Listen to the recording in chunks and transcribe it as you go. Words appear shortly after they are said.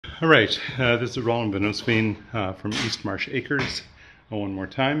All right, this is Roland Van Oostveen from East Marsh Acres one more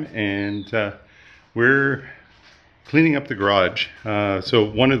time, and we're cleaning up the garage. So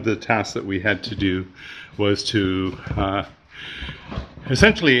one of the tasks that we had to do was to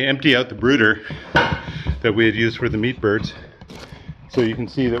essentially empty out the brooder that we had used for the meat birds. So you can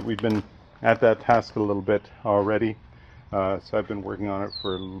see that we've been at that task a little bit already. So I've been working on it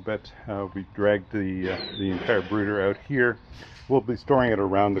for a little bit. We dragged the entire brooder out here. We'll be storing it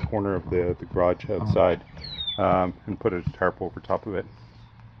around the corner of the garage outside and put a tarp over top of it.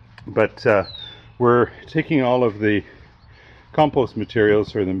 But we're taking all of the compost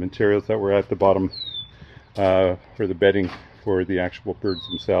materials, or the materials that were at the bottom for the bedding for the actual birds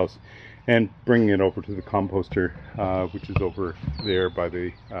themselves, and bringing it over to the composter, which is over there by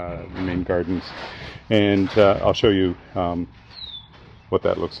the main gardens. And I'll show you what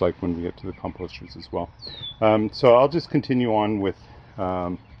that looks like when we get to the composters as well. So I'll just continue on with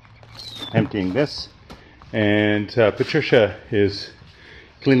emptying this, and Patricia is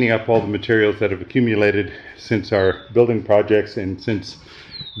cleaning up all the materials that have accumulated since our building projects and since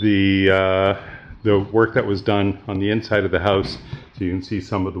the work that was done on the inside of the house. So you can see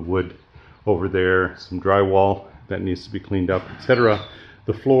some of the wood over there, some drywall that needs to be cleaned up, etc.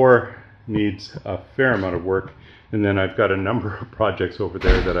 The floor needs a fair amount of work, and then I've got a number of projects over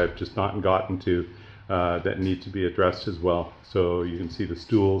there that I've just not gotten to that need to be addressed as well. So you can see the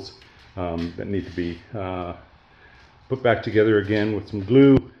stools that need to be put back together again with some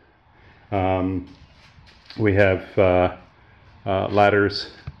glue. We have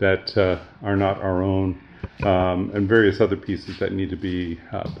ladders that are not our own, and various other pieces that need to be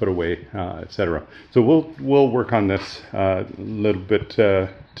put away, etc. So we'll work on this a little bit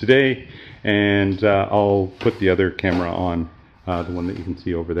today, and I'll put the other camera on, the one that you can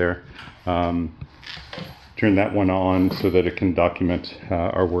see over there. Turn that one on so that it can document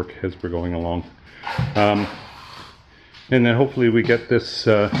our work as we're going along. And then hopefully we get this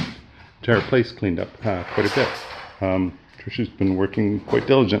entire place cleaned up quite a bit. Trisha's been working quite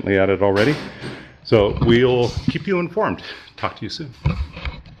diligently at it already. So we'll keep you informed. Talk to you soon.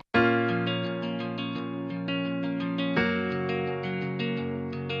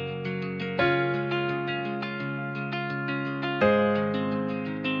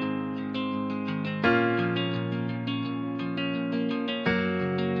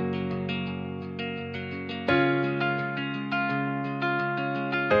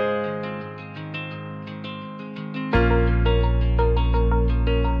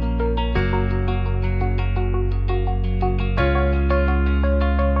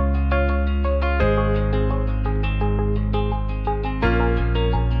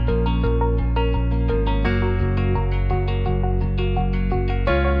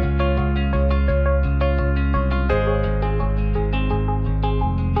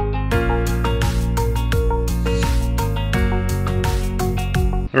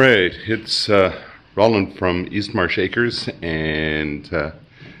 All right, it's Roland from East Marsh Acres, and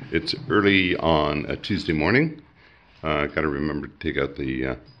it's early on a Tuesday morning. Got to remember to take out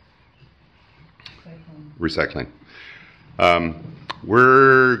the recycling.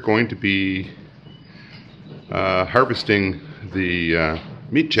 We're going to be harvesting the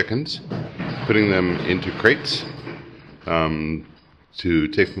meat chickens, putting them into crates to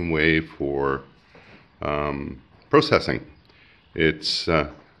take them away for processing. It's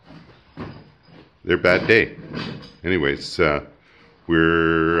their bad day. Anyways,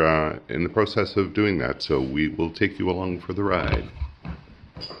 we're in the process of doing that, so we will take you along for the ride.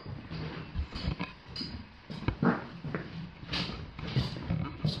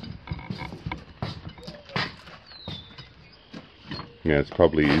 Yeah, it's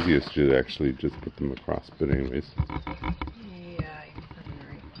probably easiest to actually just put them across, but anyways. Yeah, you're probably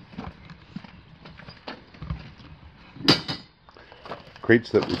right.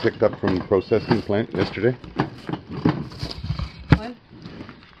 Crates that we picked up from the processing plant yesterday. What?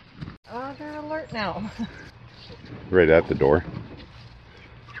 Oh, they're alert now. Right at the door.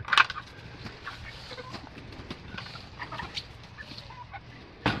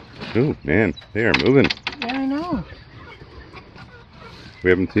 Oh man, they are moving. Yeah, I know. We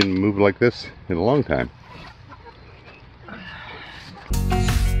haven't seen them move like this in a long time.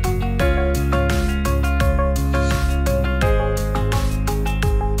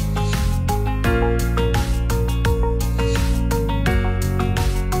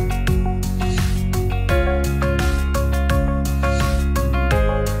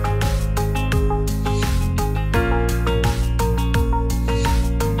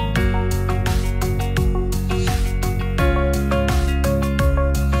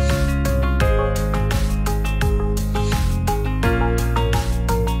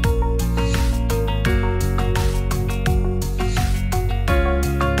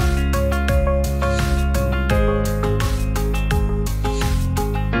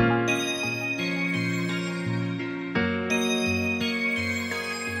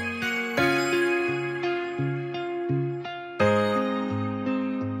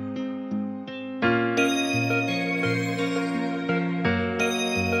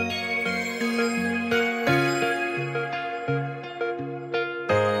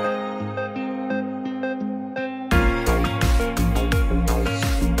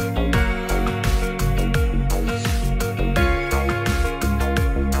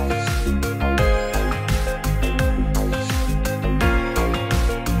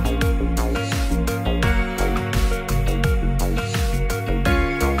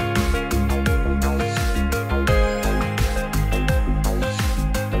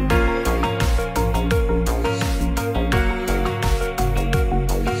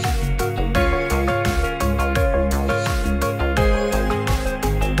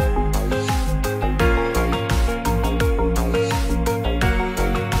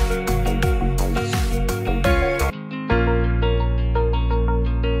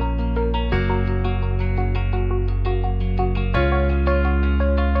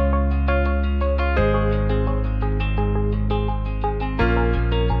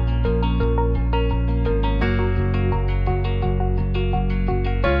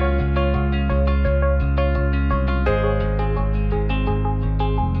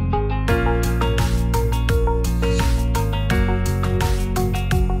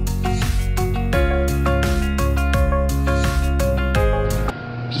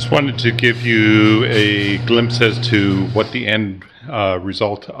 Just wanted to give you a glimpse as to what the end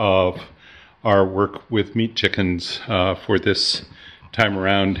result of our work with meat chickens for this time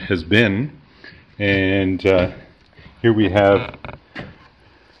around has been. And here we have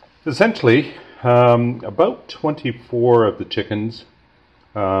essentially about 24 of the chickens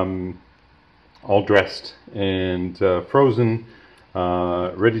all dressed and frozen,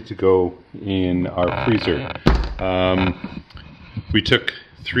 ready to go in our freezer. We took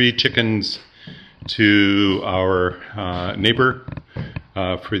 3 chickens to our neighbor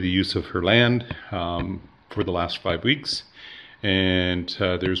for the use of her land for the last 5 weeks, and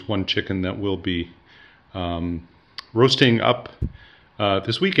there's 1 chicken that will be roasting up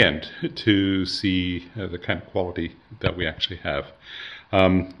this weekend to see the kind of quality that we actually have.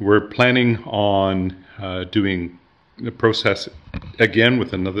 We're planning on doing the process again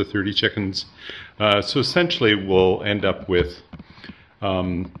with another 30 chickens. So essentially we'll end up with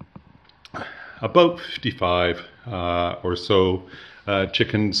about 55 or so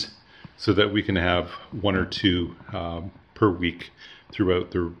chickens, so that we can have 1 or 2 per week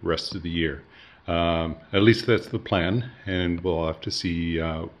throughout the rest of the year. At least that's the plan, and we'll have to see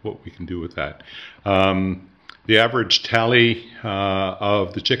what we can do with that. The average tally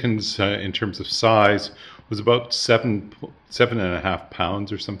of the chickens in terms of size was about 7.5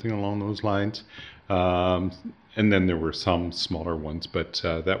 pounds or something along those lines. And then there were some smaller ones, but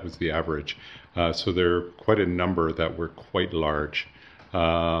that was the average. So there are quite a number that were quite large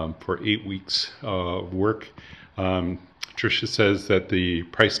for 8 weeks of work. Tricia says that the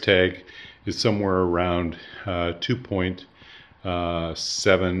price tag is somewhere around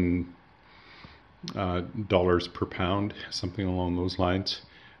 $2.7 dollars per pound, something along those lines,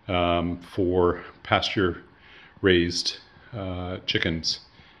 for pasture-raised chickens.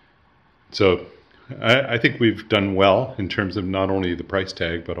 So I think we've done well in terms of not only the price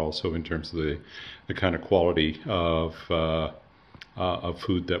tag, but also in terms of the kind of quality of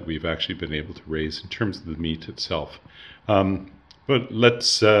food that we've actually been able to raise in terms of the meat itself. But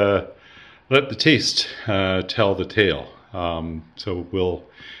let's let the taste tell the tale. So we'll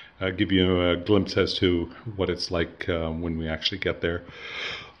give you a glimpse as to what it's like when we actually get there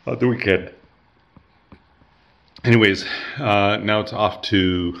the weekend. Anyways, now it's off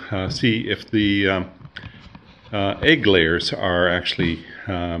to see if the egg layers are actually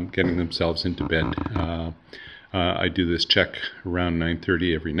getting themselves into bed. I do this check around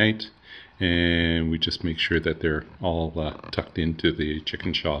 9:30 every night, and we just make sure that they're all tucked into the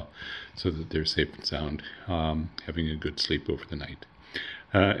chicken shawl so that they're safe and sound, having a good sleep over the night.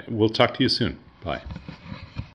 We'll talk to you soon. Bye.